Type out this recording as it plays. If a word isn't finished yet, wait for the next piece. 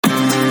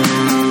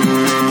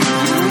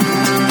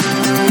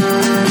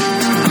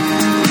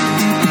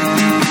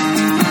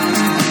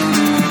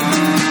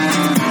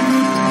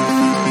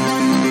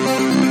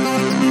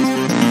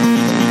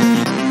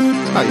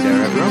Hi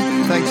there,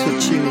 everyone. Thanks for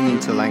tuning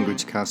into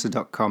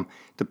LanguageCaster.com,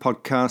 the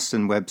podcast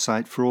and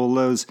website for all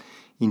those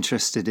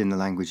interested in the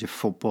language of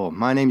football.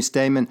 My name's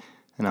Damon,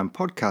 and I'm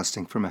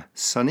podcasting from a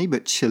sunny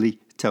but chilly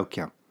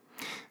Tokyo.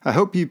 I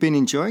hope you've been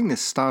enjoying the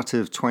start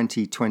of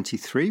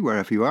 2023,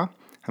 wherever you are.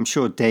 I'm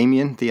sure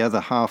Damien, the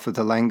other half of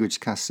the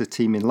LanguageCaster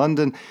team in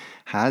London,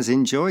 has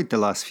enjoyed the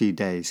last few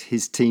days.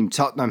 His team,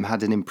 Tottenham,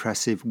 had an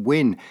impressive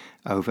win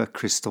over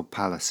Crystal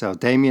Palace. So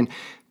Damien,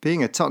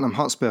 being a Tottenham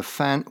Hotspur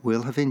fan,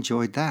 will have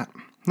enjoyed that.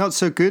 Not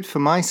so good for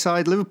my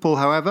side, Liverpool,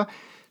 however.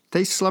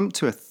 They slumped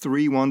to a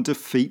 3-1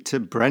 defeat to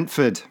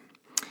Brentford.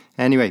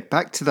 Anyway,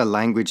 back to the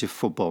language of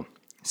football.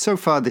 So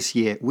far this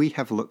year, we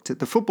have looked at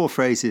the football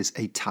phrases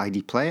a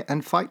tidy player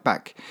and fight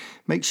back.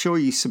 Make sure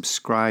you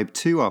subscribe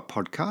to our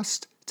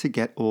podcast to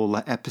get all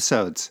the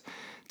episodes.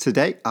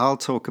 Today, I'll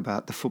talk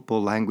about the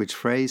football language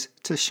phrase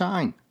to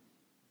shine.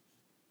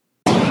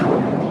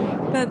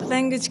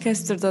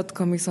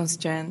 LanguageCaster.com is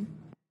Austrian.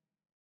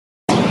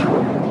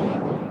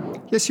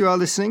 Yes, you are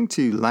listening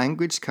to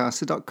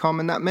LanguageCaster.com,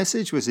 and that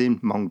message was in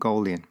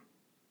Mongolian.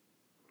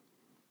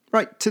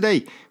 Right,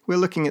 today we're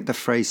looking at the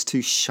phrase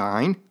to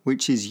shine,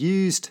 which is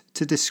used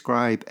to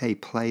describe a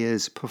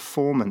player's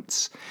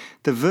performance.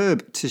 The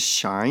verb to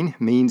shine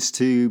means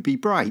to be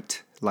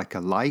bright, like a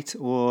light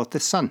or the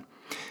sun.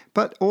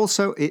 But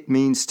also it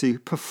means to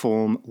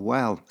perform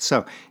well.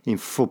 So in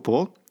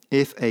football,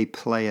 if a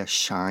player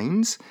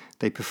shines,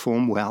 they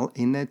perform well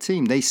in their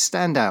team. They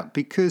stand out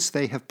because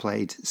they have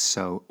played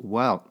so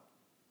well.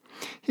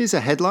 Here's a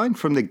headline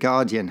from The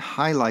Guardian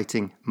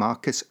highlighting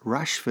Marcus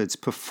Rashford's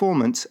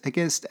performance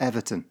against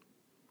Everton.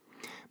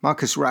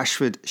 Marcus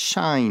Rashford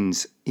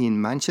shines in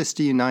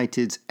Manchester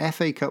United's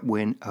FA Cup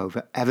win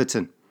over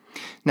Everton.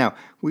 Now,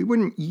 we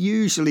wouldn't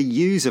usually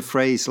use a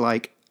phrase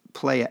like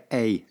Player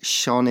A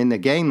shone in the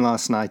game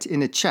last night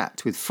in a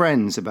chat with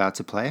friends about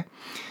a player.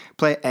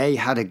 Player A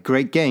had a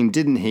great game,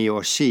 didn't he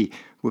or she,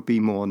 would be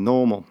more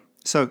normal.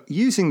 So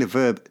using the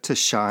verb to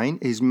shine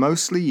is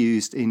mostly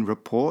used in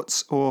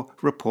reports or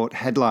report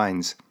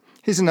headlines.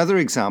 Here's another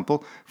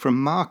example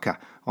from Marca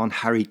on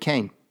Harry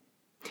Kane.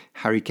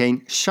 Harry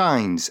Kane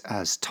shines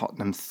as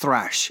Tottenham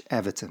thrash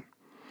Everton.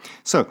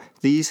 So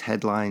these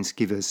headlines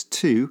give us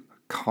two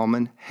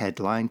common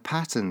headline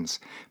patterns.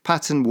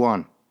 Pattern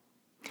 1.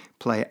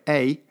 Player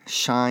A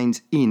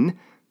shines in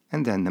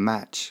and then the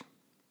match.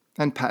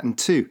 And pattern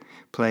 2.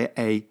 Player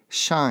A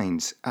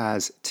shines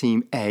as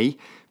Team A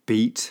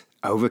beat,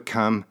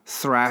 overcome,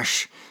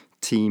 thrash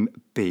Team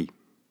B.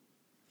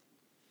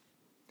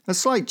 A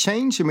slight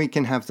change and we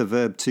can have the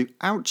verb to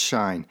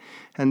outshine,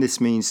 and this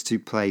means to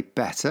play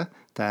better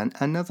than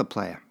another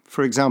player.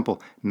 For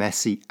example,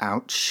 Messi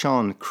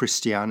outshone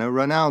Cristiano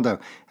Ronaldo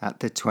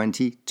at the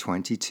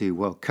 2022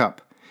 World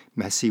Cup.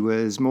 Messi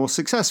was more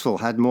successful,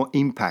 had more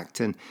impact,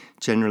 and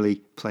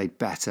generally played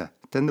better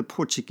than the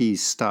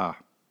Portuguese star.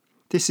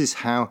 This is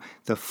how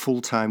the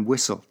full-time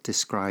whistle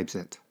describes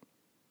it.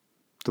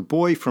 The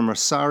boy from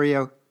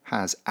Rosario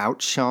has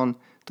outshone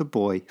the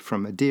boy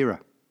from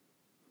Madeira.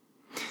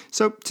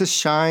 So to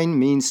shine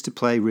means to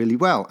play really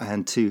well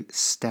and to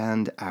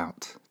stand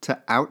out. To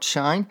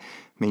outshine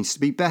means to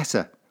be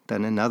better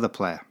than another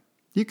player.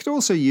 You could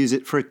also use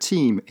it for a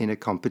team in a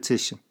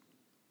competition.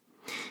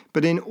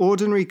 But in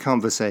ordinary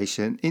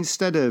conversation,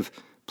 instead of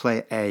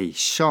player A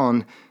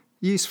shone,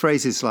 use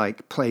phrases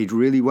like played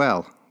really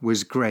well,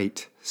 was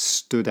great,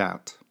 stood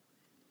out.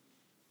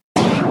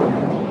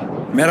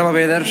 Merhaba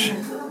beyler,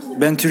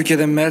 ben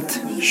Türkiye'den Mert.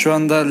 Şu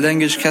anda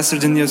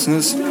LanguageCaster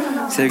dinliyorsunuz.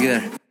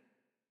 Sevgiler.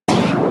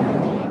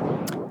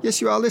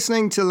 Yes, you are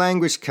listening to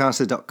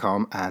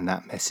LanguageCaster.com, and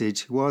that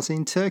message was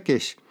in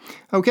Turkish.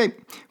 Okay,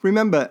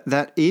 remember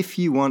that if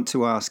you want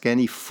to ask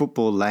any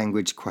football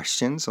language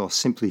questions or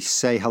simply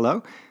say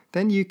hello,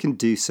 then you can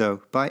do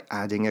so by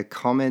adding a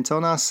comment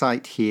on our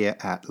site here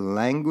at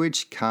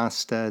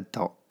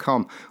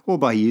LanguageCaster.com or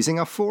by using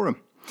our forum.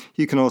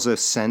 You can also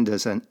send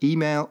us an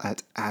email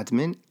at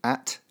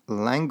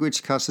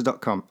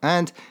admin@languagecaster.com,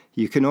 and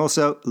you can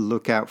also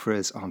look out for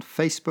us on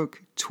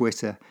Facebook,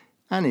 Twitter,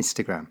 and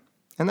Instagram.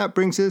 And that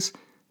brings us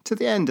to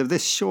the end of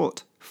this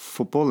short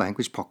football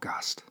language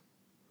podcast.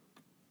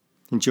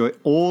 Enjoy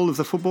all of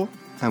the football,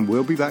 and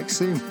we'll be back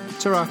soon.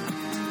 Ta-ra!